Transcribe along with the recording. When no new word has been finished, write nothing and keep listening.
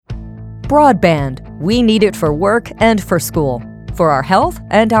Broadband. We need it for work and for school, for our health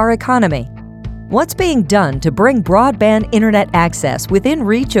and our economy. What's being done to bring broadband internet access within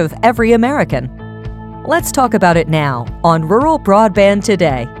reach of every American? Let's talk about it now on Rural Broadband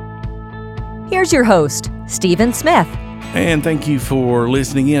Today. Here's your host, Stephen Smith. And thank you for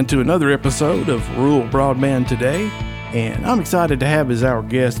listening in to another episode of Rural Broadband Today. And I'm excited to have as our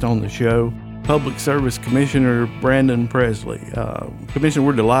guest on the show, Public Service Commissioner Brandon Presley. Commissioner,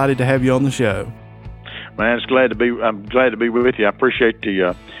 we're delighted to have you on the show. Man, I'm glad to be with you. I appreciate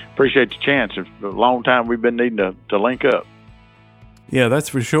the chance. It's a long time we've been needing to link up. Yeah, that's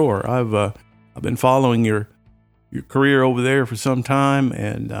for sure. I've been following your career over there for some time,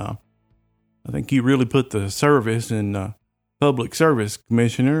 and I think you really put the service in Public Service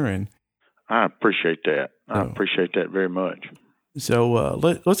Commissioner. And I appreciate that. I appreciate that very much. So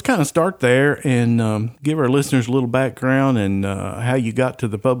let's kind of start there and give our listeners a little background and how you got to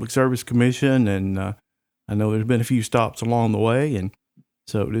the Public Service Commission. And I know there's been a few stops along the way, and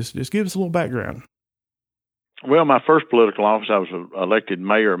so just give us a little background. Well, my first political office, I was elected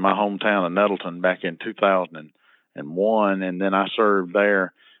mayor of my hometown of Nettleton back in 2001, and then I served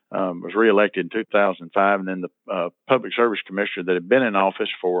there. Was reelected in 2005, and then the Public Service Commissioner that had been in office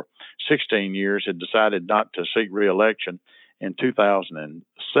for 16 years had decided not to seek reelection in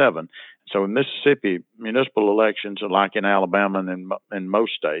 2007. So in Mississippi, municipal elections, like in Alabama and in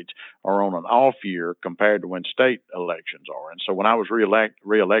most states, are on an off year compared to when state elections are. And so when I was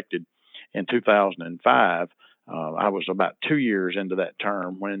reelected in 2005, I was about 2 years into that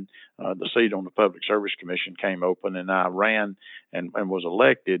term when the seat on the Public Service Commission came open, and I ran and was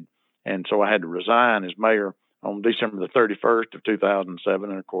elected. And so I had to resign as mayor on December the 31st of 2007,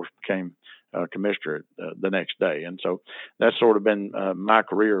 and of course became commissioner the next day. And so that's sort of been my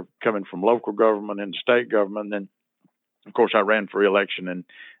career, coming from local government into state government. And then, of course, I ran for reelection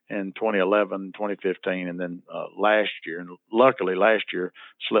in 2011, 2015, and then last year. And luckily, last year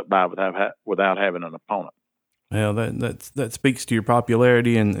slipped by without having an opponent. Well, that speaks to your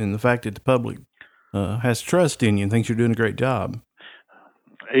popularity and the fact that the public has trust in you and thinks you're doing a great job.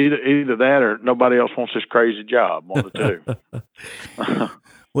 Either that or nobody else wants this crazy job, one of the two.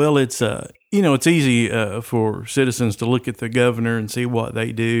 Well, it's it's easy for citizens to look at the governor and see what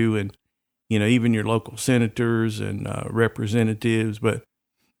they do, and even your local senators and representatives. But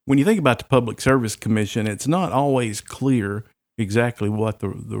when you think about the Public Service Commission, it's not always clear exactly what the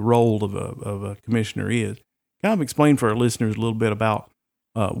role of a commissioner is. Kind of explain for our listeners a little bit about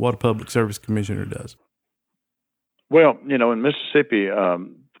what a Public Service Commissioner does. Well, in Mississippi, the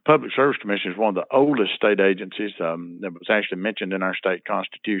Public Service Commission is one of the oldest state agencies that was actually mentioned in our state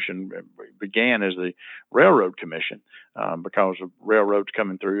constitution. It began as the Railroad Commission because of railroads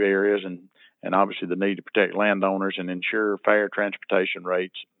coming through areas and obviously the need to protect landowners and ensure fair transportation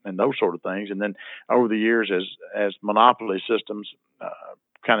rates and those sort of things. And then over the years, as monopoly systems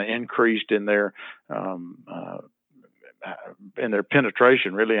kind of increased in their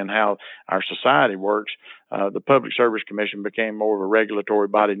penetration, really, and how our society works, the Public Service Commission became more of a regulatory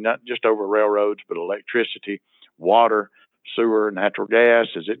body, not just over railroads, but electricity, water, sewer, natural gas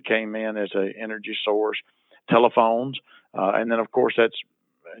as it came in as an energy source, telephones, and then, of course, that's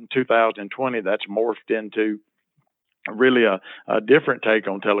in 2020, that's morphed into really a different take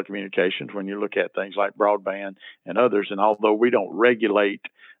on telecommunications when you look at things like broadband and others. And although we don't regulate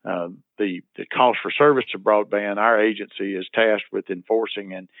the cost for service of broadband, our agency is tasked with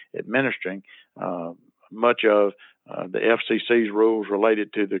enforcing and administering much of the FCC's rules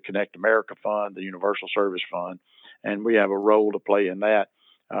related to the Connect America Fund, the Universal Service Fund, and we have a role to play in that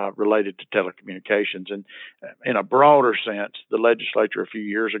related to telecommunications. And in a broader sense, the legislature a few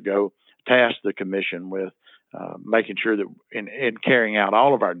years ago tasked the commission with making sure that in carrying out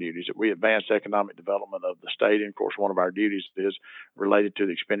all of our duties, that we advance economic development of the state. And of course, one of our duties is related to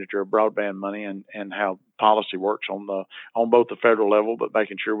the expenditure of broadband money and how policy works on both the federal level, but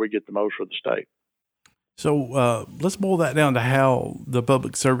making sure we get the most for the state. So let's boil that down to how the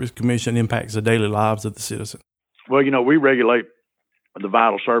Public Service Commission impacts the daily lives of the citizen. Well, we regulate the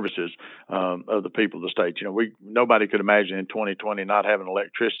vital services of the people of the state. Nobody could imagine in 2020 not having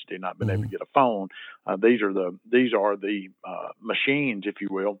electricity, not being able to get a phone. These are the machines, if you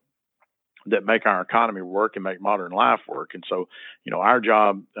will, that make our economy work and make modern life work. And so, our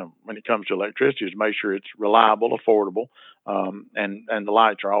job when it comes to electricity is to make sure it's reliable, affordable, and the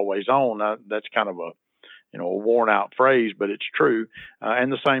lights are always on. That's kind of a worn out phrase, but it's true.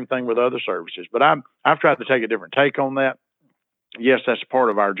 And the same thing with other services. But I've tried to take a different take on that. Yes, that's part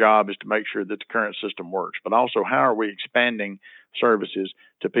of our job, is to make sure that the current system works, but also how are we expanding services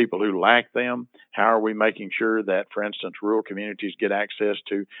to people who lack them? How are we making sure that, for instance, rural communities get access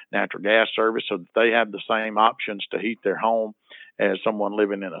to natural gas service so that they have the same options to heat their home as someone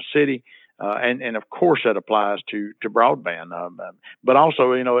living in a city? And of course that applies to broadband. But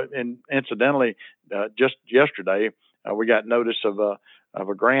also, and incidentally, just yesterday, we got notice of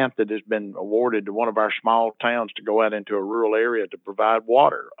a grant that has been awarded to one of our small towns to go out into a rural area to provide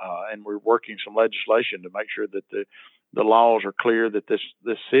water. And we're working some legislation to make sure that the laws are clear that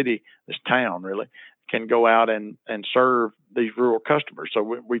this city, this town really, can go out and serve these rural customers. So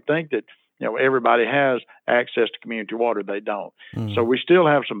we think that everybody has access to community water. They don't. So we still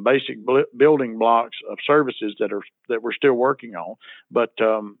have some basic building blocks of services that we're still working on. But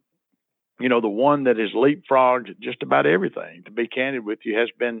the one that has leapfrogged just about everything, to be candid with you, has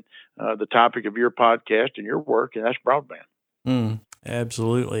been the topic of your podcast and your work, and that's broadband.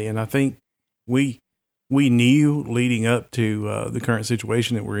 Absolutely. And I think we knew leading up to the current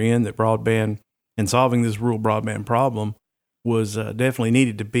situation that we're in that broadband and solving this rural broadband problem was definitely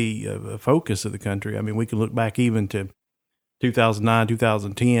needed to be a focus of the country. I mean, we can look back even to 2009,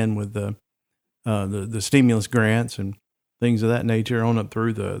 2010 with the stimulus grants and things of that nature on up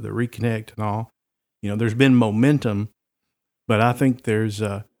through the Reconnect and all. There's been momentum, but I think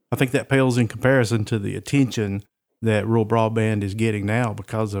I think that pales in comparison to the attention that rural broadband is getting now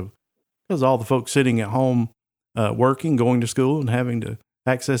because all the folks sitting at home, working, going to school, and having to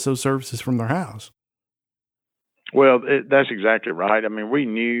access those services from their house. Well, that's exactly right. I mean, we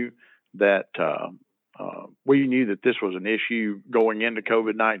knew that this was an issue going into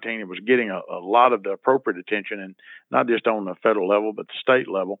COVID-19. It was getting a lot of the appropriate attention, and not just on the federal level, but the state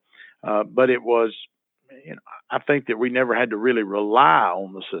level. But it was, I think that we never had to really rely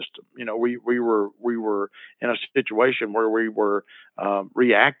on the system. We were in a situation where we were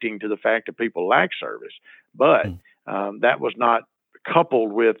reacting to the fact that people lack service, but that was not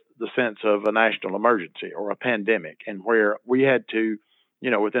coupled with the sense of a national emergency or a pandemic, and where we had to,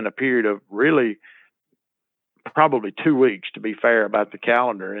 within a period of really probably 2 weeks, to be fair about the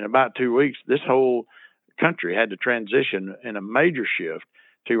calendar, in about 2 weeks, this whole country had to transition in a major shift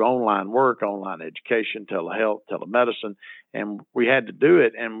to online work, online education, telehealth, telemedicine, and we had to do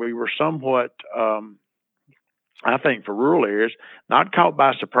it. And we were somewhat, I think, for rural areas, not caught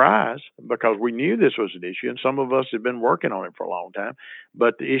by surprise, because we knew this was an issue, and some of us had been working on it for a long time,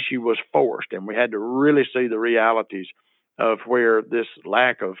 but the issue was forced, and we had to really see the realities of where this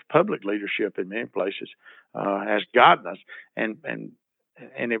lack of public leadership in many places has gotten us, and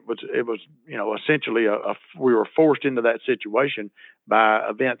it was essentially we were forced into that situation by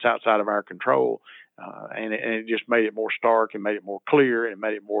events outside of our control. And it just made it more stark and made it more clear and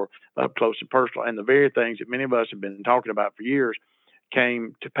made it more up close and personal. And the very things that many of us have been talking about for years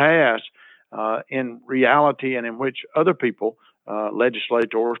came to pass in reality, and in which other people,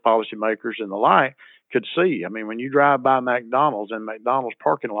 legislators, policymakers, and the like, could see. I mean, when you drive by McDonald's, and McDonald's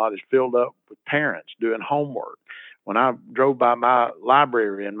parking lot is filled up with parents doing homework. When I drove by my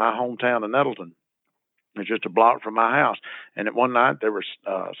library in my hometown of Nettleton, it's just a block from my house, and at one night there were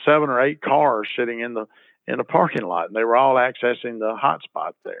 7 or 8 cars sitting in the parking lot, and they were all accessing the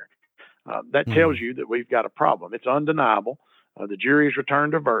hotspot there. That tells you that we've got a problem. It's undeniable. The jury's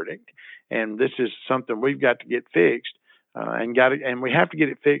returned a verdict, and this is something we've got to get fixed, and we have to get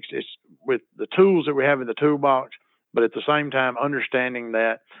it fixed. It's with the tools that we have in the toolbox, but at the same time understanding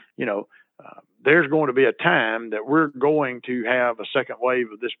that there's going to be a time that we're going to have a second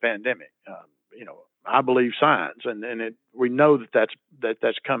wave of this pandemic. I believe science, and we know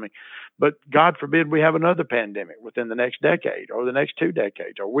that's coming. But God forbid we have another pandemic within the next decade or the next 2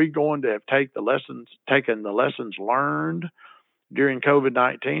 decades. Are we going to have taken the lessons learned during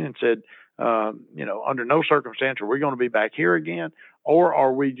COVID-19 and said, under no circumstance are we going to be back here again? Or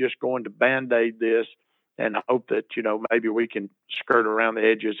are we just going to Band-Aid this and hope that, maybe we can skirt around the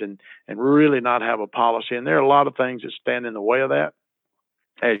edges and really not have a policy? And there are a lot of things that stand in the way of that,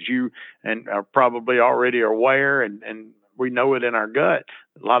 as you and are probably already aware, and we know it in our gut.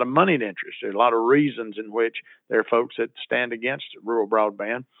 A lot of moneyed interest. There are a lot of reasons in which there are folks that stand against rural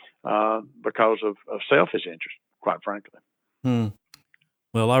broadband because of selfish interest, quite frankly.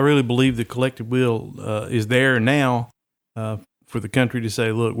 Well, I really believe the collective will is there now for the country to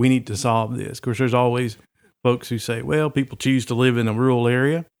say, look, we need to solve this. Of course, there's always folks who say, well, people choose to live in a rural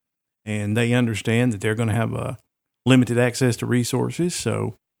area, and they understand that they're going to have limited access to resources,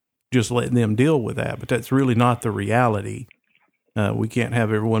 so just let them deal with that. But that's really not the reality. We can't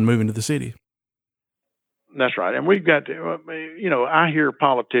have everyone moving to the city. That's right. And we've got to, I hear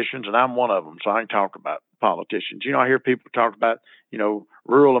politicians, and I'm one of them, so I can talk about politicians. I hear people talk about,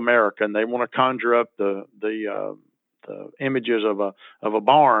 rural America, and they want to conjure up the images of a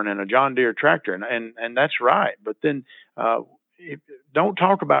barn and a John Deere tractor, and that's right. But then don't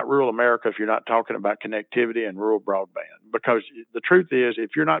talk about rural America if you're not talking about connectivity and rural broadband, because the truth is,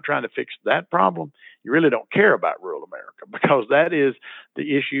 if you're not trying to fix that problem, you really don't care about rural America, because that is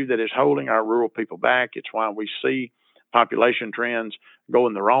the issue that is holding our rural people back. It's why we see population trends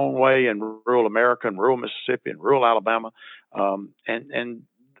going the wrong way in rural America and rural Mississippi and rural Alabama, and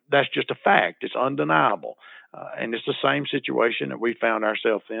that's just a fact. It's undeniable. And it's the same situation that we found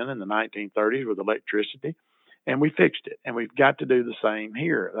ourselves in the 1930s with electricity, and we fixed it. And we've got to do the same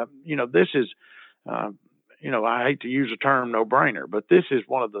here. This is, I hate to use the term no-brainer, but this is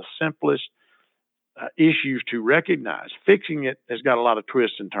one of the simplest issues to recognize. Fixing it has got a lot of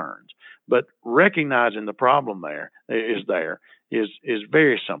twists and turns, but recognizing the problem is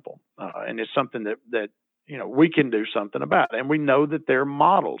very simple, and it's something that we can do something about, and we know that there are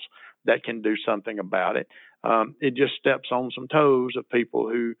models that can do something about it. It just steps on some toes of people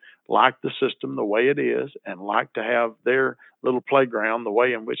who like the system the way it is and like to have their little playground the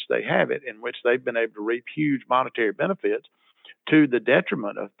way in which they have it, in which they've been able to reap huge monetary benefits to the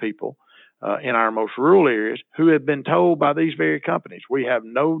detriment of people in our most rural areas who have been told by these very companies, we have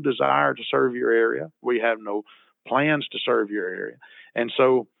no desire to serve your area. We have no plans to serve your area. And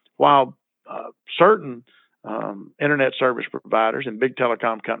so while certain internet service providers and big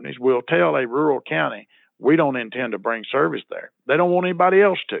telecom companies will tell a rural county, we don't intend to bring service there, they don't want anybody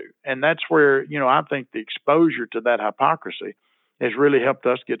else to. And that's where, I think the exposure to that hypocrisy has really helped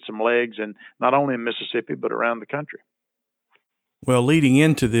us get some legs, and not only in Mississippi, but around the country. Well, leading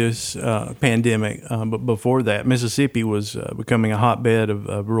into this pandemic, but before that, Mississippi was becoming a hotbed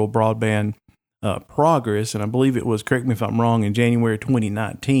of rural broadband progress. And I believe it was, correct me if I'm wrong, in January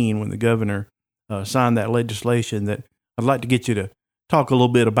 2019 when the governor signed that legislation. That I'd like to get you to talk a little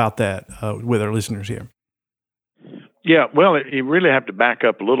bit about that with our listeners here. Yeah, well, you really have to back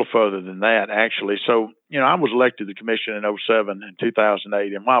up a little further than that, actually. So, I was elected to the commission in 2007 and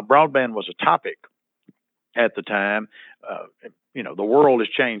 2008. And while broadband was a topic at the time, the world has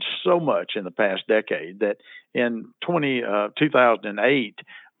changed so much in the past decade that in 2008,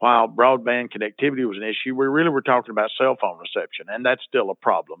 while broadband connectivity was an issue, we really were talking about cell phone reception, and that's still a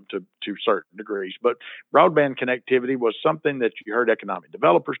problem to certain degrees. But broadband connectivity was something that you heard economic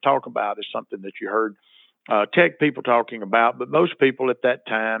developers talk about, is something that you heard tech people talking about. But most people at that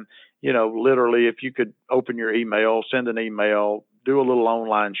time, literally, if you could open your email, send an email, do a little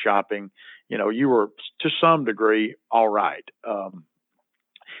online shopping, you were to some degree all right.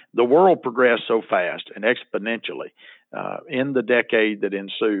 The world progressed so fast and exponentially in the decade that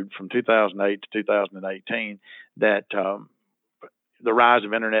ensued from 2008 to 2018 that the rise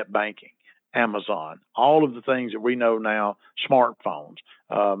of internet banking, Amazon, all of the things that we know now, smartphones,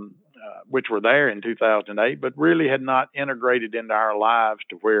 which were there in 2008, but really had not integrated into our lives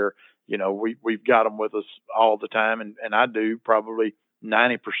to where, we've got them with us all the time. And I do probably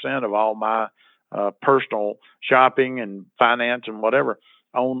 90% of all my personal shopping and finance and whatever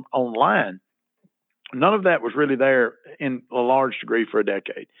online. None of that was really there in a large degree for a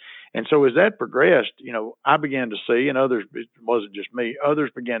decade. And so as that progressed, I began to see, and others, it wasn't just me,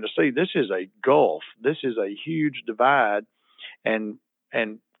 others began to see this is a gulf. This is a huge divide. And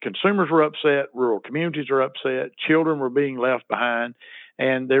consumers were upset. Rural communities are upset. Children were being left behind.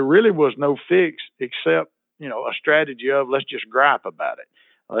 And there really was no fix except, a strategy of let's just gripe about it.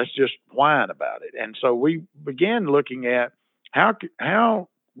 Let's just whine about it. And so we began looking at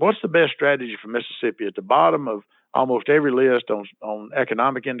what's the best strategy for Mississippi at the bottom of almost every list on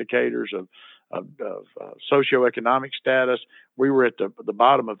economic indicators of socioeconomic status. We were at the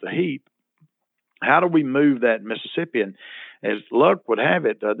bottom of the heap. How do we move that in Mississippi? And as luck would have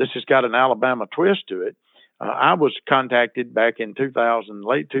it, this has got an Alabama twist to it. I was contacted back in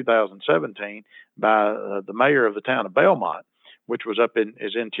late 2017 by the mayor of the town of Belmont, which was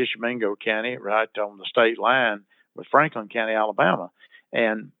in Tishomingo County, right on the state line with Franklin County, Alabama.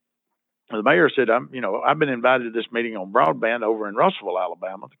 And the mayor said, I've been invited to this meeting on broadband over in Russellville,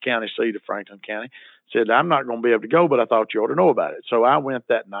 Alabama, the county seat of Franklin County. Said, I'm not going to be able to go, but I thought you ought to know about it. So I went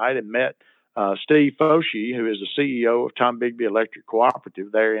that night and met Steve Foshee, who is the CEO of Tombigbee Electric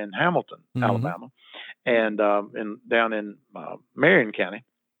Cooperative there in Hamilton, Alabama, and down in Marion County.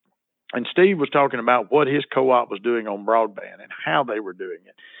 And Steve was talking about what his co-op was doing on broadband and how they were doing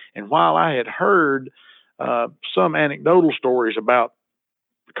it. And while I had heard some anecdotal stories about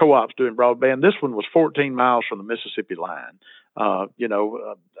co-ops doing broadband, this one was 14 miles from the Mississippi line. I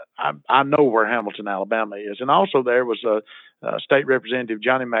know where Hamilton, Alabama is. And also there was a State Representative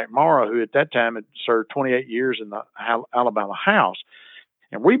Johnny McMorrow, who at that time had served 28 years in the Alabama House.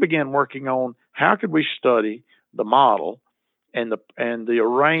 And we began working on how could we study the model and the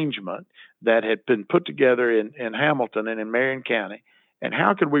arrangement that had been put together in Hamilton and in Marion County, and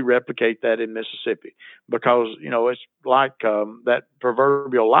how could we replicate that in Mississippi? Because, it's like that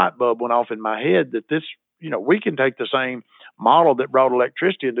proverbial light bulb went off in my head that this, we can take the same model that brought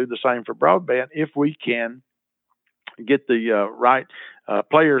electricity and do the same for broadband if we can get the right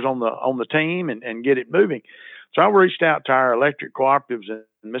players on the team and get it moving. So I reached out to our electric cooperatives in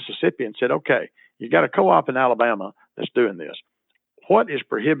Mississippi and said, okay, you got a co-op in Alabama that's doing this. What is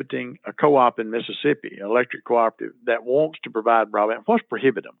prohibiting a co-op in Mississippi, an electric cooperative that wants to provide broadband? What's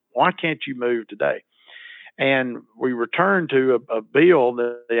prohibiting them? Why can't you move today? And we returned to a bill.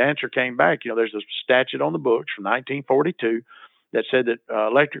 The answer came back. There's a statute on the books from 1942 that said that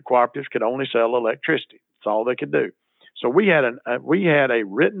electric cooperatives could only sell electricity. That's all they could do. So we had a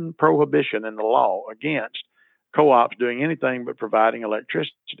written prohibition in the law against co-ops doing anything but providing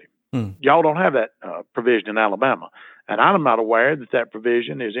electricity. Y'all don't have that provision in Alabama. And I'm not aware that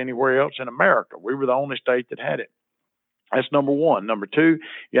provision is anywhere else in America. We were the only state that had it. That's number one. Number two,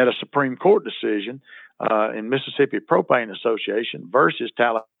 you had a Supreme Court decision in Mississippi Propane Association versus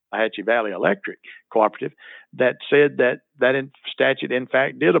Tallahatchie Valley Electric Cooperative that said that statute, in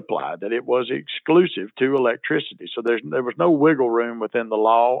fact, did apply, that it was exclusive to electricity. So there was no wiggle room within the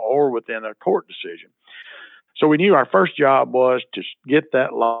law or within a court decision. So we knew our first job was to get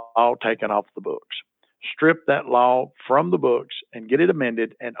that law taken off the books, strip that law from the books and get it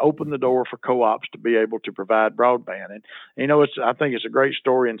amended and open the door for co-ops to be able to provide broadband. And, I think it's a great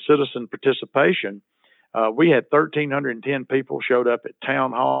story in citizen participation. We had 1,310 people showed up at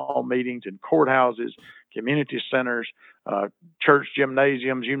town hall meetings in courthouses, community centers, church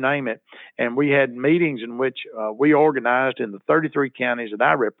gymnasiums, you name it. And we had meetings in which we organized in the 33 counties that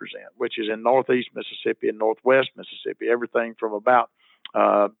I represent, which is in northeast Mississippi and northwest Mississippi, everything from about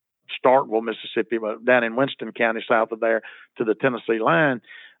Starkville, Mississippi, down in Winston County, south of there, to the Tennessee line.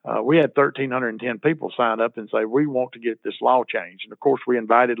 We had 1,310 people sign up and say, we want to get this law changed. And of course, we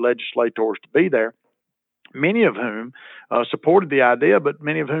invited legislators to be there, many of whom supported the idea, but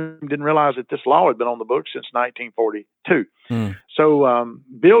many of whom didn't realize that this law had been on the books since 1942. So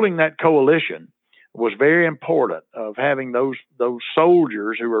building that coalition was very important, of having those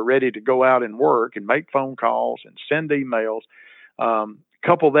soldiers who were ready to go out and work and make phone calls and send emails.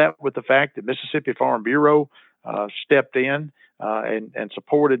 Couple that with the fact that Mississippi Farm Bureau stepped in and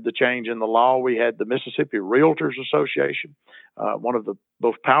supported the change in the law. We had the Mississippi Realtors Association, one of the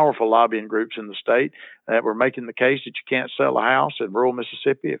most powerful lobbying groups in the state, that were making the case that you can't sell a house in rural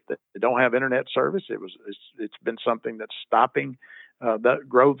Mississippi if they don't have internet service. It's been something that's stopping that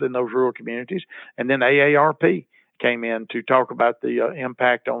growth in those rural communities. And then AARP came in to talk about the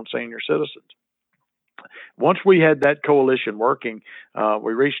impact on senior citizens. Once we had that coalition working,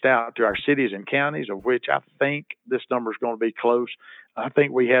 we reached out to our cities and counties, of which I think this number is going to be close. I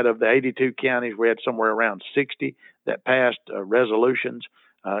think we had, of the 82 counties, we had somewhere around 60 that passed resolutions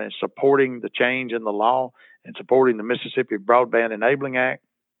supporting the change in the law and supporting the Mississippi Broadband Enabling Act.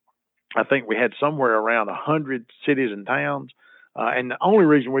 I think we had somewhere around 100 cities and towns. And the only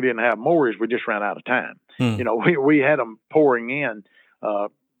reason we didn't have more is we just ran out of time. We had them pouring in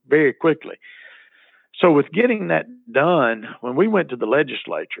very quickly. So with getting that done, when we went to the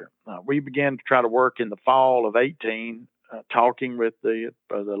legislature, we began to try to work in the fall of 18, talking with the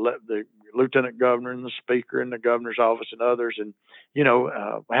lieutenant governor and the speaker and the governor's office and others. And,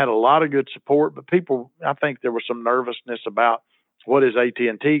 had a lot of good support, but people, I think there was some nervousness about what is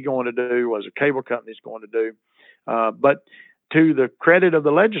AT&T going to do? What is the cable companies going to do? But to the credit of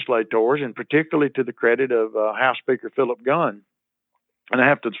the legislators, and particularly to the credit of House Speaker Philip Gunn, and I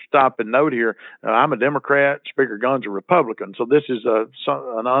have to stop and note here, I'm a Democrat, Speaker Gunn's a Republican. So this is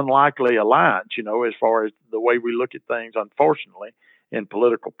an unlikely alliance, as far as the way we look at things, unfortunately, in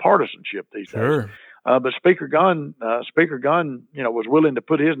political partisanship these days. But Speaker Gunn, was willing to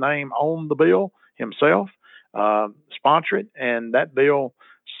put his name on the bill himself, sponsor it, and that bill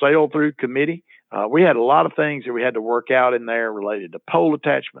sailed through committee. We had a lot of things that we had to work out in there related to pole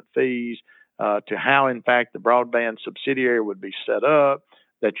attachment fees, to how, in fact, the broadband subsidiary would be set up,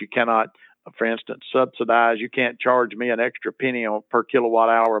 that you cannot, for instance, subsidize. You can't charge me an extra penny per kilowatt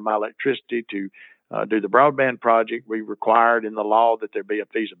hour of my electricity to do the broadband project. We required in the law that there be a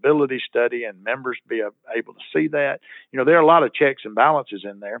feasibility study and members be able to see that. There are a lot of checks and balances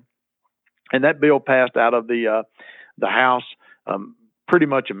in there. And that bill passed out of the House pretty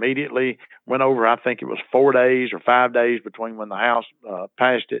much immediately. Went over, I think it was 4 days or 5 days between when the House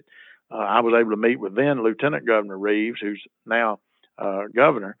passed it. I was able to meet with then Lieutenant Governor Reeves, who's now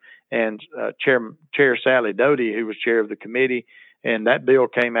governor, and Chair Sally Doty, who was chair of the committee, And that bill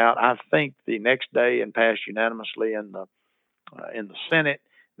came out, I think, the next day and passed unanimously in the Senate.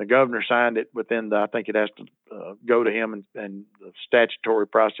 The governor signed it within I think it has to go to him, and the statutory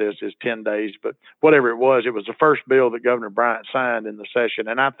process is 10 days. But whatever it was the first bill that Governor Bryant signed in the session.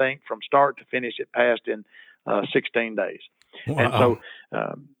 And I think from start to finish, it passed in 16 days. Wow. And so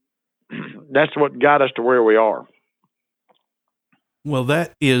that's what got us to where we are. Well,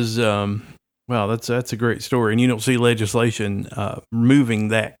 that is, that's a great story. And you don't see legislation moving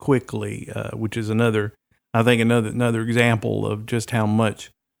that quickly, which is another example of just how much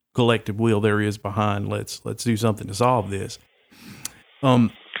collective will there is behind let's do something to solve this.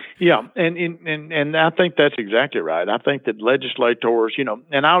 Yeah, and I think that's exactly right. I think that legislators,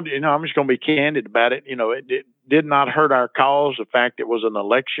 and I'm just going to be candid about it. It did not hurt our cause the fact it was an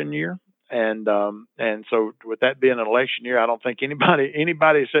election year, and so with that being an election year, I don't think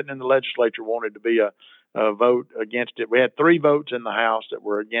anybody sitting in the legislature wanted to be a vote against it. We had 3 votes in the House that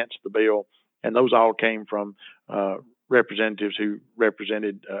were against the bill, and those all came from representatives who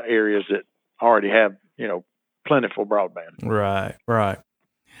represented areas that already have, plentiful broadband. Right.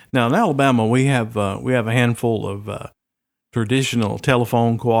 Now in Alabama, we have a handful of traditional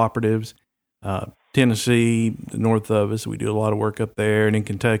telephone cooperatives. Tennessee, north of us, we do a lot of work up there, and in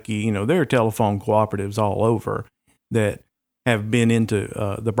Kentucky, there are telephone cooperatives all over that have been into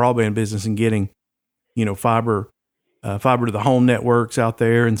the broadband business and getting, fiber to the home networks out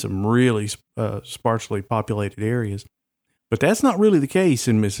there in some really sparsely populated areas. But that's not really the case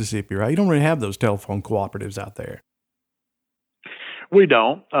in Mississippi, right? You don't really have those telephone cooperatives out there. We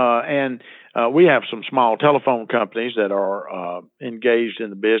don't. And we have some small telephone companies that are engaged in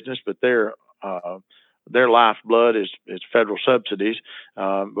the business, but their lifeblood is federal subsidies.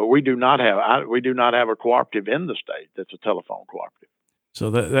 But we do not have a cooperative in the state that's a telephone cooperative.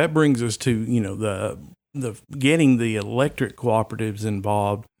 So that brings us to, the getting the electric cooperatives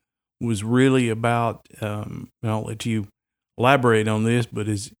involved was really about, and I'll let you elaborate on this, but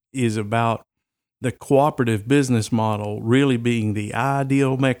is about the cooperative business model really being the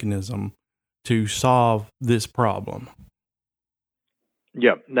ideal mechanism to solve this problem.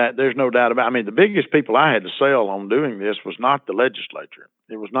 Yeah, there's no doubt about it. I mean, the biggest people I had to sell on doing this was not the legislature.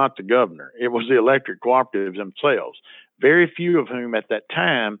 It was not the governor. It was the electric cooperatives themselves, very few of whom at that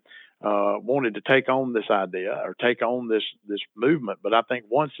time wanted to take on this idea or take on this movement. But I think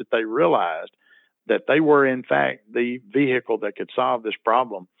once that they realized that they were, in fact, the vehicle that could solve this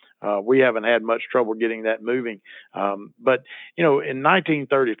problem, we haven't had much trouble getting that moving. But, in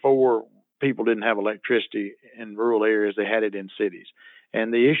 1934, people didn't have electricity in rural areas. They had it in cities.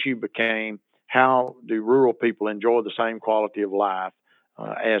 And the issue became, how do rural people enjoy the same quality of life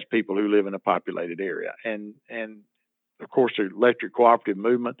as people who live in a populated area? And of course, the electric cooperative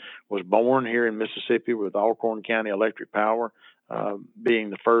movement was born here in Mississippi with Alcorn County Electric Power being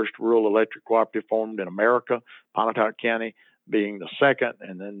the first rural electric cooperative formed in America, Pontotoc County being the second,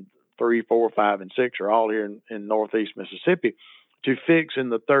 and then 3, 4, 5, and 6 are all here in northeast Mississippi to fix in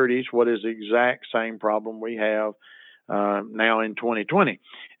the 30s what is the exact same problem we have now in 2020.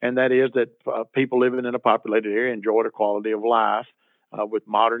 And that is that people living in a populated area enjoyed a quality of life with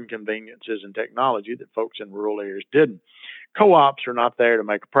modern conveniences and technology that folks in rural areas didn't. Co-ops are not there to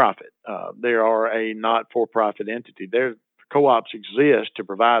make a profit. They are a not-for-profit entity. Co-ops exist to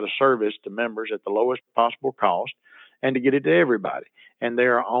provide a service to members at the lowest possible cost and to get it to everybody. And they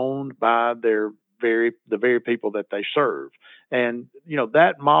are owned by the very people that they serve. And,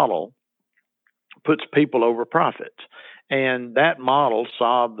 that model puts people over profits. And that model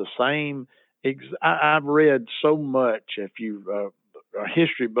solved the same. I've read so much. If you a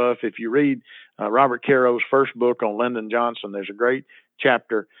history buff, if you read Robert Caro's first book on Lyndon Johnson, there's a great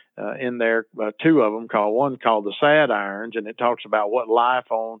chapter in there, 2 of them, one called The Sad Irons, and it talks about what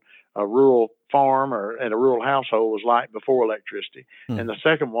life on a rural farm or in a rural household was like before electricity. And the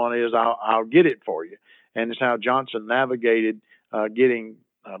second one is I'll Get It For You. And it's how Johnson navigated getting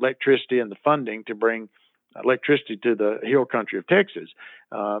electricity and the funding to bring electricity to the hill country of Texas.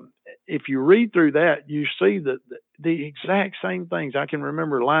 If you read through that, you see that the exact same things. I can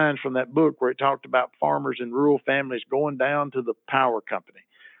remember lines from that book where it talked about farmers and rural families going down to the power company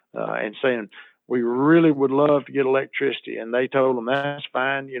and saying, we really would love to get electricity. And they told them, that's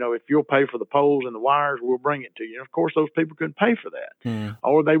fine. If you'll pay for the poles and the wires, we'll bring it to you. And of course, those people couldn't pay for that.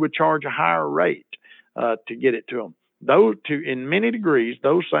 Or they would charge a higher rate to get it to them. Those two, in many degrees,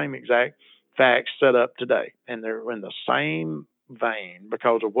 those same exact facts set up today. And they're in the same vein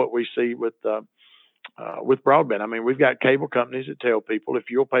because of what we see with broadband. I mean, we've got cable companies that tell people, if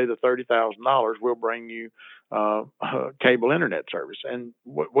you'll pay the $30,000, we'll bring you cable internet service. And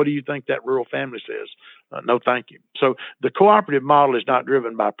what do you think that rural family says? No, thank you. So the cooperative model is not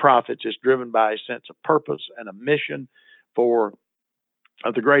driven by profits. It's driven by a sense of purpose and a mission for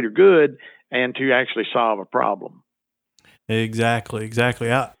the greater good and to actually solve a problem. Exactly.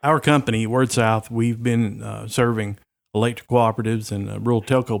 Our company, WordSouth, we've been serving electric cooperatives and rural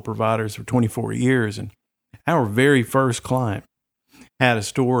telco providers for 24 years. And our very first client had a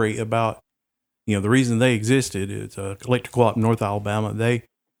story about, the reason they existed is electric co-op in North Alabama. They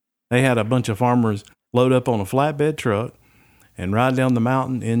had a bunch of farmers load up on a flatbed truck and ride down the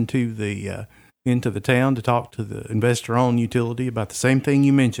mountain into the town to talk to the investor-owned utility about the same thing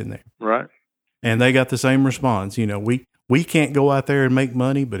you mentioned there. Right. And they got the same response. We can't go out there and make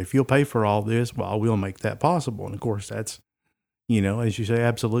money, but if you'll pay for all this, well, we'll make that possible. And of course, that's, as you say,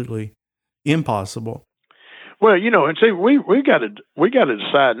 absolutely impossible. Well, and see, we got to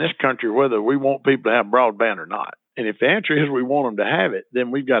decide in this country whether we want people to have broadband or not. And if the answer is we want them to have it,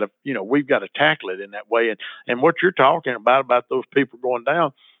 then we've got to tackle it in that way. And what you're talking about those people going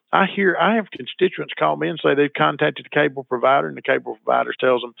down, I have constituents call me and say they've contacted the cable provider, and the cable provider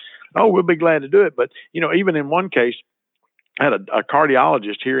tells them, "Oh, we'll be glad to do it." But even in one case, I had a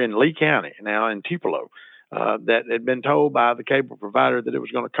cardiologist here in Lee County, now in Tupelo, that had been told by the cable provider that it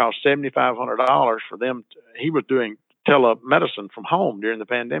was going to cost $7,500 for them. He was doing telemedicine from home during the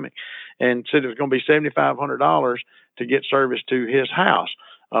pandemic, and said it was going to be $7,500 to get service to his house.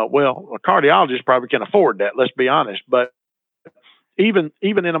 Well, a cardiologist probably can afford that. Let's be honest. But even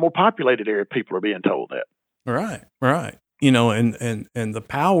in a more populated area, people are being told that. Right. And the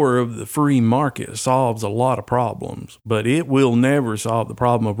power of the free market solves a lot of problems, but it will never solve the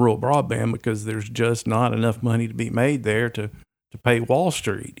problem of rural broadband because there's just not enough money to be made there to pay Wall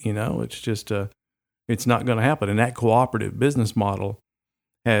Street. It's just, it's not going to happen. And that cooperative business model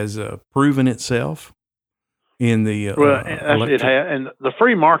has proven itself in the, it has, and the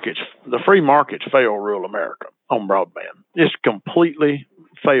free markets fail rural America on broadband. It's completely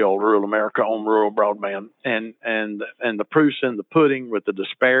failed rural America on rural broadband, and the proof's in the pudding with the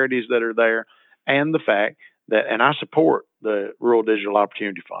disparities that are there, and the fact that, and I support the Rural Digital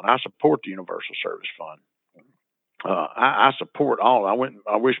Opportunity Fund. I support the Universal Service Fund. I support all.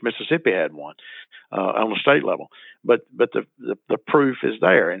 I wish Mississippi had one on the state level, but the proof is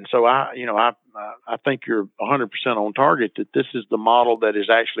there, and so I think you're 100% on target that this is the model that is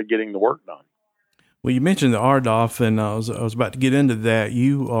actually getting the work done. Well, you mentioned the RDOF, and I was about to get into that.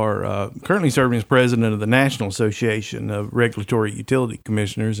 You are currently serving as president of the National Association of Regulatory Utility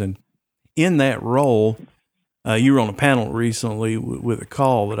Commissioners, and in that role, you were on a panel recently with a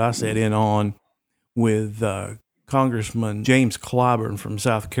call that I sat in on with Congressman James Clyburn from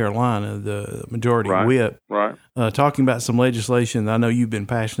South Carolina, the majority whip, talking about some legislation that I know you've been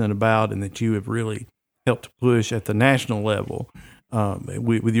passionate about and that you have really helped push at the national level.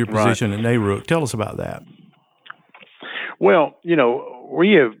 With your position at NARUC. Tell us about that. Well,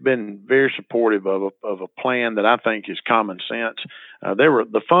 we have been very supportive of a plan that I think is common sense.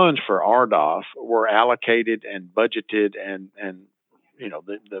 The funds for RDOF were allocated and budgeted, and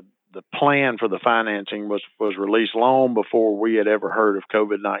the plan for the financing was released long before we had ever heard of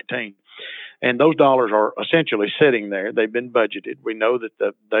COVID-19. And those dollars are essentially sitting there. They've been budgeted. We know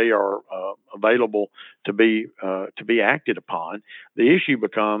that they are available to be acted upon. The issue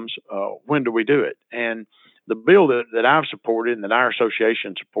becomes when do we do it? And the bill that I've supported and that our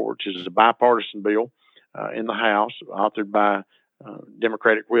association supports is a bipartisan bill in the House, authored by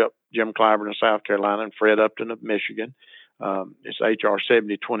Democratic Whip Jim Clyburn of South Carolina and Fred Upton of Michigan. It's HR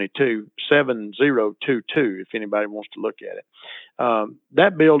 7022, if anybody wants to look at it.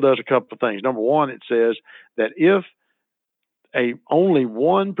 That bill does a couple of things. Number one, it says that if only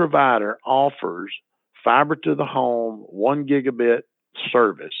one provider offers fiber to the home 1 gigabit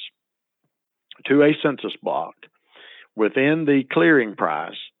service to a census block within the clearing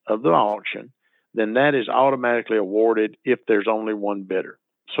price of the auction, then that is automatically awarded if there's only one bidder.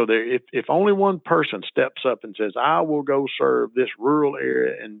 So if only one person steps up and says, I will go serve this rural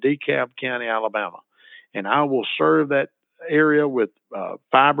area in DeKalb County, Alabama, and I will serve that area with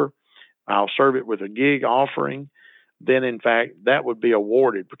fiber, I'll serve it with a gig offering, then in fact that would be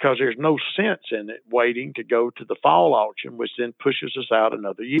awarded, because there's no sense in it waiting to go to the fall auction, which then pushes us out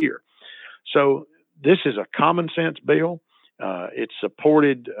another year. So this is a common sense bill. It's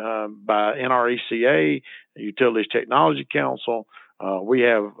supported by NRECA, Utilities Technology Council. We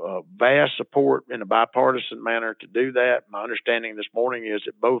have vast support in a bipartisan manner to do that. My understanding this morning is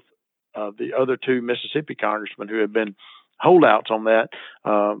that both the other two Mississippi congressmen who have been holdouts on that,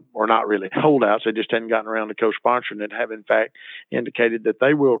 or not really holdouts, they just hadn't gotten around to co-sponsoring it, have in fact indicated that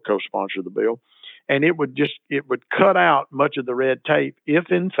they will co-sponsor the bill. And it would cut out much of the red tape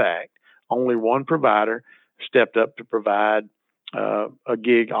if, in fact, only one provider stepped up to provide a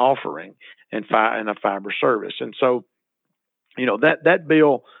gig offering and a fiber service. And so, that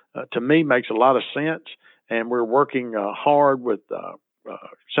bill to me makes a lot of sense. And we're working hard with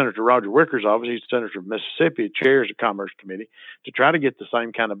Senator Roger Wicker's office. He's the senator of Mississippi, chairs the Commerce Committee, to try to get the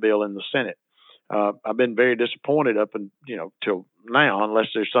same kind of bill in the Senate. I've been very disappointed till now, unless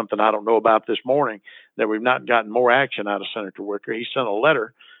there's something I don't know about this morning, that we've not gotten more action out of Senator Wicker. He sent a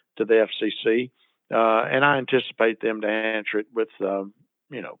letter to the FCC, and I anticipate them to answer it with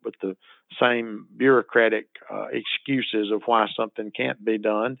the same bureaucratic excuses of why something can't be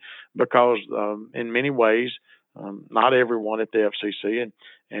done, because in many ways, not everyone at the FCC,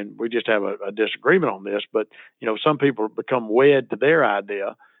 and we just have a disagreement on this, but some people become wed to their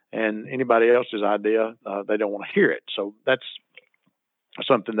idea, and anybody else's idea, they don't want to hear it. So that's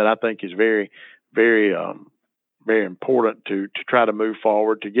something that I think is very, very, very important to try to move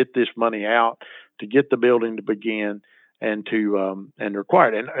forward, to get this money out, to get the building to begin, and to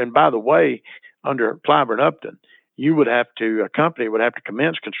require it. And by the way, under Clyburn-Upton, a company would have to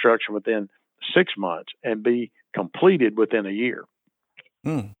commence construction within 6 months and be completed within a year.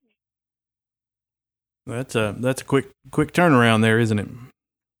 That's a quick turnaround there, isn't it?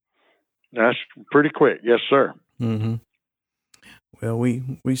 That's pretty quick. Yes, sir. Mm-hmm. Well,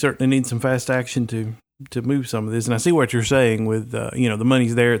 we certainly need some fast action to move some of this. And I see what you're saying with, the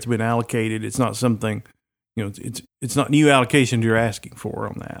money's there. It's been allocated. It's not something, it's not new allocations you're asking for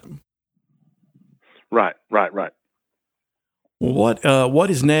on that. Right. Well, what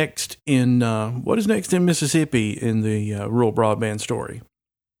is next in Mississippi in the rural broadband story?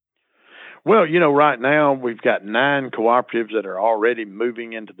 Well, right now we've got 9 cooperatives that are already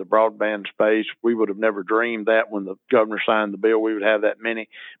moving into the broadband space. We would have never dreamed that when the governor signed the bill, we would have that many.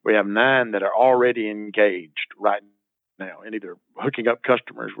 We have 9 that are already engaged right now in either hooking up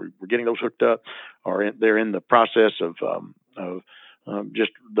customers. We're getting those hooked up, or they're in the process of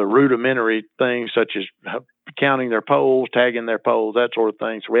just the rudimentary things such as counting their poles, tagging their poles, that sort of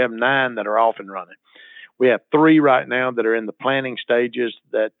thing. So we have 9 that are off and running. We have 3 right now that are in the planning stages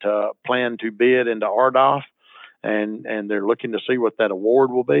that plan to bid into RDOF, and they're looking to see what that award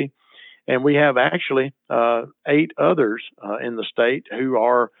will be. And we have actually 8 others in the state who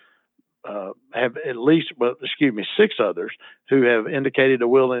have 6 others who have indicated a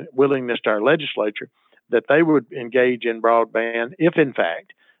willingness to our legislature that they would engage in broadband if, in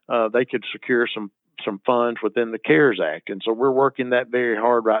fact, they could secure some funds within the CARES Act. And so we're working that very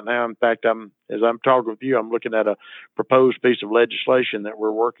hard right now. In fact, as I'm talking with you, I'm looking at a proposed piece of legislation that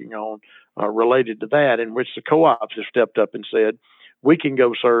we're working on related to that, in which the co-ops have stepped up and said, we can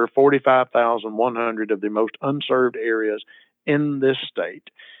go serve 45,100 of the most unserved areas in this state.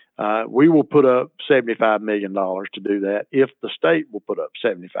 We will put up $75 million to do that if the state will put up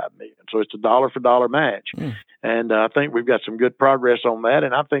 $75 million. So it's a dollar for dollar match. And I think we've got some good progress on that.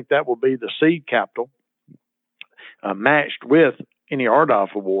 And I think that will be the seed capital matched with any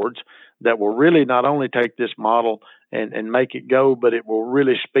RDOF awards that will really not only take this model and make it go, but it will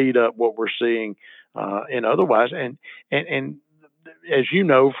really speed up what we're seeing in otherwise. And as you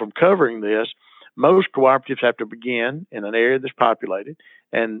know from covering this, most cooperatives have to begin in an area that's populated,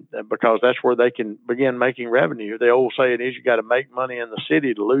 and because that's where they can begin making revenue. The old saying is you got to make money in the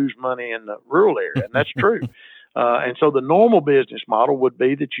city to lose money in the rural area, and that's true. And so the normal business model would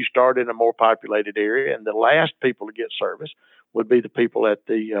be that you start in a more populated area, and the last people to get service would be the people at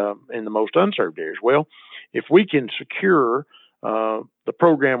in the most unserved areas. Well, if we can secure the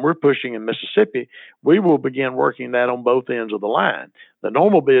program we're pushing in Mississippi, we will begin working that on both ends of the line. The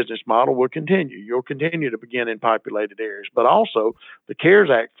normal business model will continue. You'll continue to begin in populated areas, but also the CARES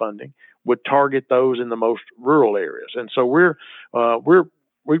Act funding would target those in the most rural areas. And so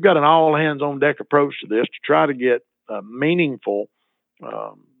we've got an all hands on deck approach to this to try to get meaningful,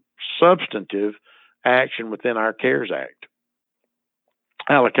 substantive action within our CARES Act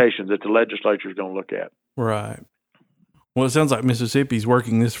allocations that the legislature is going to look at. Right. Well, it sounds like Mississippi's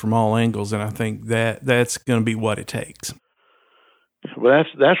working this from all angles, and I think that's going to be what it takes. Well,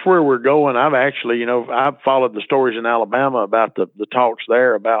 that's where we're going. I've actually, I've followed the stories in Alabama about the talks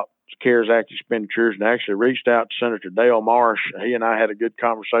there about CARES Act expenditures, and actually reached out to Senator Dale Marsh. He and I had a good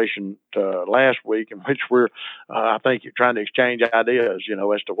conversation last week in which we're, I think, trying to exchange ideas,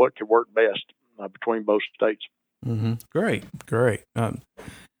 as to what could work best between both states. Mm-hmm. Great.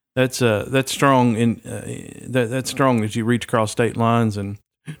 That's strong. That's strong that you reach across state lines and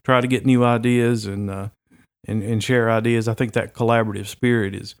try to get new ideas and share ideas. I think that collaborative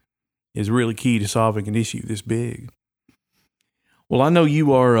spirit is really key to solving an issue this big. Well, I know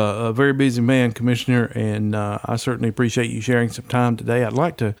you are a very busy man, Commissioner, and I certainly appreciate you sharing some time today. I'd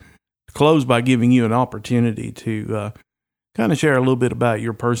like to close by giving you an opportunity to kind of share a little bit about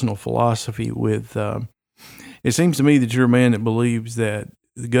your personal philosophy with, it seems to me that you're a man that believes that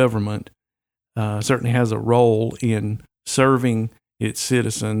the government certainly has a role in serving its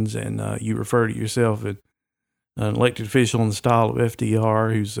citizens, and you refer to yourself as an elected official in the style of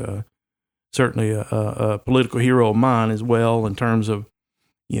FDR, who's certainly a political hero of mine as well, in terms of,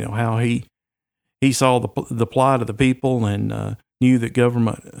 how he saw the plight of the people and knew that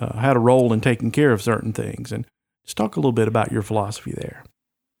government had a role in taking care of certain things. And just talk a little bit about your philosophy there.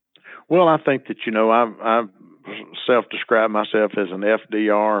 Well, I think that, I've self-described myself as an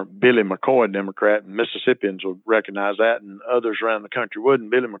FDR, Billy McCoy Democrat, and Mississippians would recognize that, and others around the country wouldn't.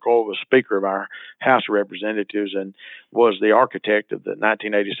 Billy McCoy was Speaker of our House of Representatives and was the architect of the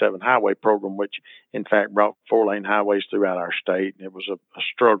 1987 highway program, which, in fact, brought 4-lane highways throughout our state, and it was a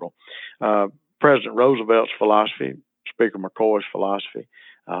struggle. President Roosevelt's philosophy, Speaker McCoy's philosophy,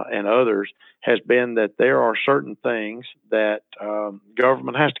 and others, has been that there are certain things that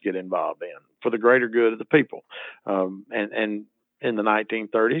government has to get involved in for the greater good of the people. And in the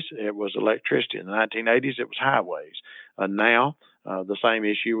 1930s, it was electricity. In the 1980s, it was highways. Now, the same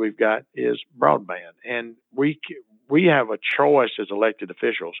issue we've got is broadband. And we have a choice as elected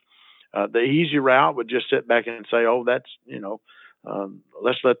officials. The easy route would just sit back and say, oh, that's,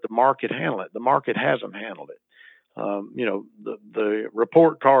 let's let the market handle it. The market hasn't handled it. The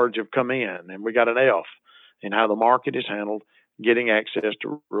report cards have come in, and we got an F in how the market is handled getting access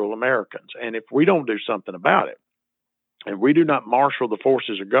to rural Americans. And if we don't do something about it, and we do not marshal the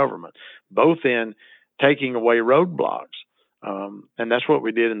forces of government, both in taking away roadblocks, and that's what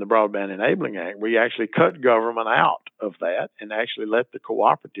we did in the Broadband Enabling Act. We actually cut government out of that and actually let the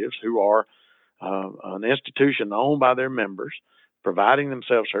cooperatives, who are an institution owned by their members, providing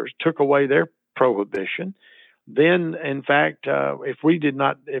themselves service, took away their prohibition. Then, in fact, if we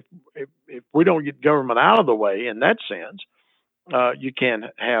don't get government out of the way in that sense, you can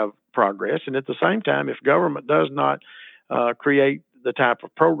have progress. And at the same time, if government does not create the type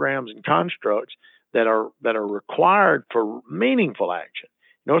of programs and constructs that are required for meaningful action.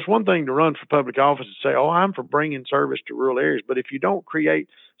 It's one thing to run for public office and say, oh, I'm for bringing service to rural areas. But if you don't create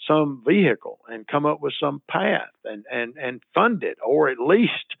some vehicle and come up with some path and fund it, or at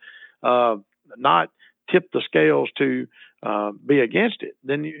least not tip the scales to be against it,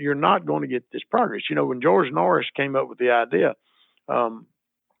 then you're not going to get this progress. When George Norris came up with the idea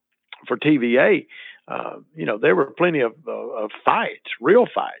for TVA, there were plenty of fights, real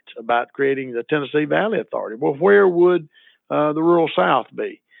fights, about creating the Tennessee Valley Authority. Well, where would the rural South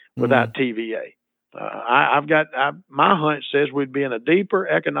be without TVA? My hunch says we'd be in a deeper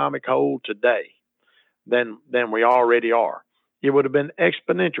economic hole today than we already are. It would have been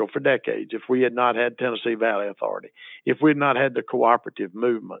exponential for decades if we had not had Tennessee Valley Authority, if we had not had the cooperative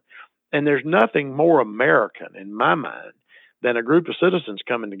movement. And there's nothing more American in my mind than a group of citizens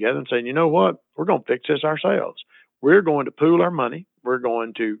coming together and saying, you know what, we're going to fix this ourselves. We're going to pool our money. We're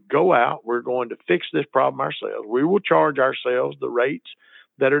going to go out. We're going to fix this problem ourselves. We will charge ourselves the rates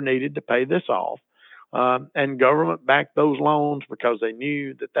that are needed to pay this off. And government backed those loans because they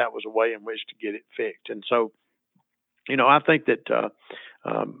knew that was a way in which to get it fixed. And so, I think that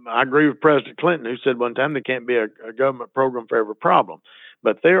I agree with President Clinton, who said one time there can't be a government program for every problem.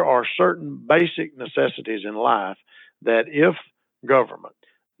 But there are certain basic necessities in life that if government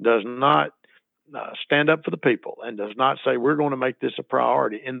does not stand up for the people and does not say we're going to make this a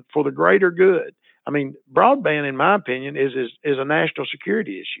priority and for the greater good. I mean, broadband, in my opinion, is a national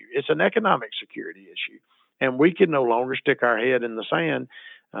security issue. It's an economic security issue. And we can no longer stick our head in the sand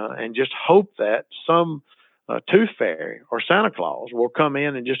and just hope that some tooth fairy or Santa Claus will come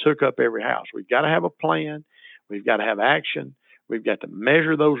in and just hook up every house. We've got to have a plan. We've got to have action. We've got to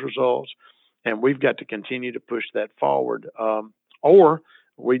measure those results. And we've got to continue to push that forward. Or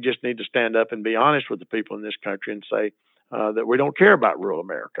we just need to stand up and be honest with the people in this country and say that we don't care about rural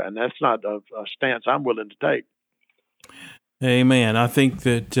America. And that's not a stance I'm willing to take. Amen. I think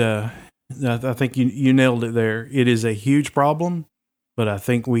that I think you nailed it there. It is a huge problem, but I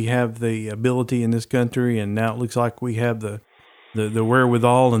think we have the ability in this country, and now it looks like we have the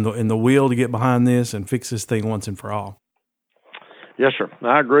wherewithal and the will to get behind this and fix this thing once and for all. Yes, sir.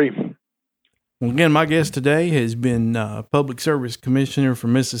 I agree. Well, again, my guest today has been Public Service Commissioner for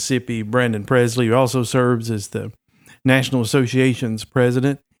Mississippi, Brandon Presley, who also serves as the National Association's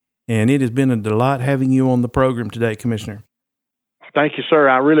president. And it has been a delight having you on the program today, Commissioner. Thank you, sir.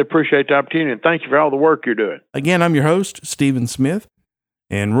 I really appreciate the opportunity, and thank you for all the work you're doing. Again, I'm your host, Stephen Smith,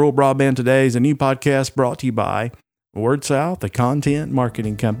 and Rural Broadband Today is a new podcast brought to you by Word South, a content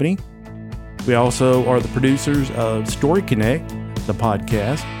marketing company. We also are the producers of Story Connect, the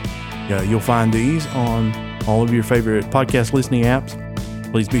podcast. You'll find these on all of your favorite podcast listening apps.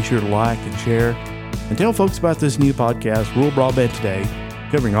 Please be sure to like and share and tell folks about this new podcast, Rural Broadband Today,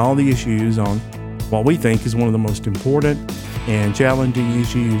 covering all the issues on what we think is one of the most important and challenging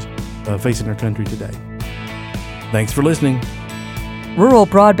issues facing our country today. Thanks for listening. Rural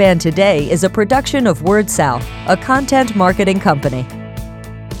Broadband Today is a production of Word South, a content marketing company.